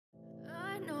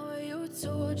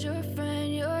told your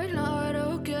friend you're not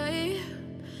okay?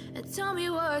 And tell me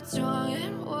what's wrong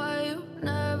and why you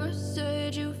never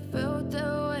said you felt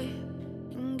that way.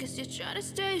 And guess you're trying to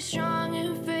stay strong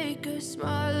and fake a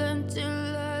smile until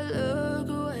I look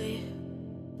away.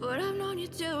 But I've known you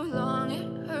too long,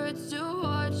 it hurts to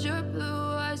watch your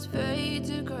blue eyes fade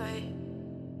to gray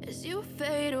as you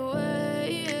fade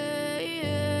away,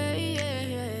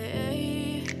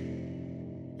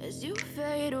 as you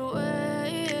fade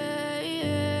away.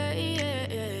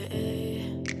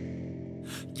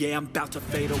 Yeah, I'm about to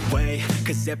fade away,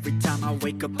 cause every time I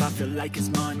wake up I feel like it's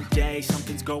Monday.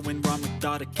 Something's going wrong with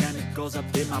all the chemicals up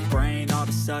in my brain. All of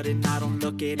a sudden I don't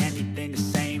look at anything the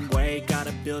same way. Got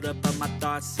a build up of my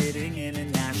thoughts sitting in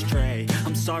an ashtray.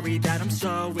 I'm sorry that I'm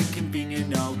so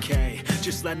inconvenient, okay?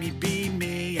 Just let me be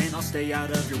me and I'll stay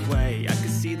out of your way. I can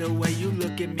see the way you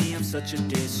look at me, I'm such a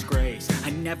disgrace.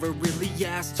 I never really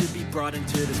asked to be brought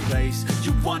into this place.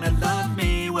 You wanna love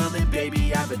me? Well then baby,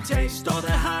 have a taste. All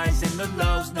the highs and the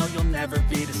lows, no, you'll never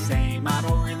be the same. I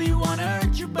don't really wanna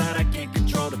hurt you, but I can't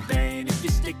control the pain. If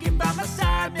you're sticking by my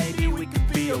side, maybe we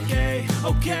could be okay.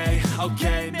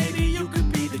 Okay, maybe you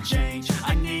could be the change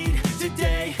I need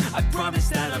today. I promise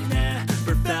that I've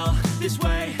never felt this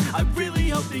way. I really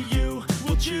hope that you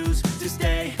will choose to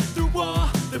stay through all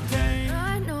the pain.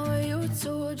 I know you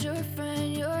told your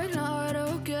friend you're not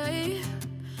okay.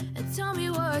 And tell me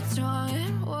what's wrong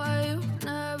and why you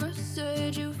never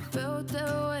said you felt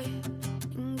that way.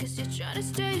 And guess you're trying to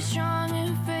stay strong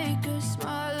and fake a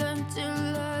smile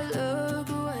until I look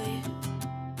away.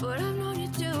 But I've known you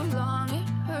too long, it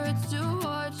hurts to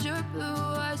watch your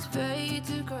blue eyes fade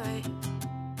to gray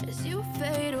as you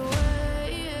fade away,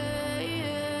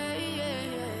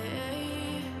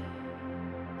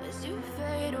 as you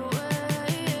fade away.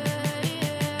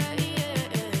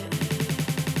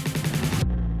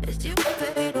 As you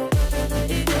fade away.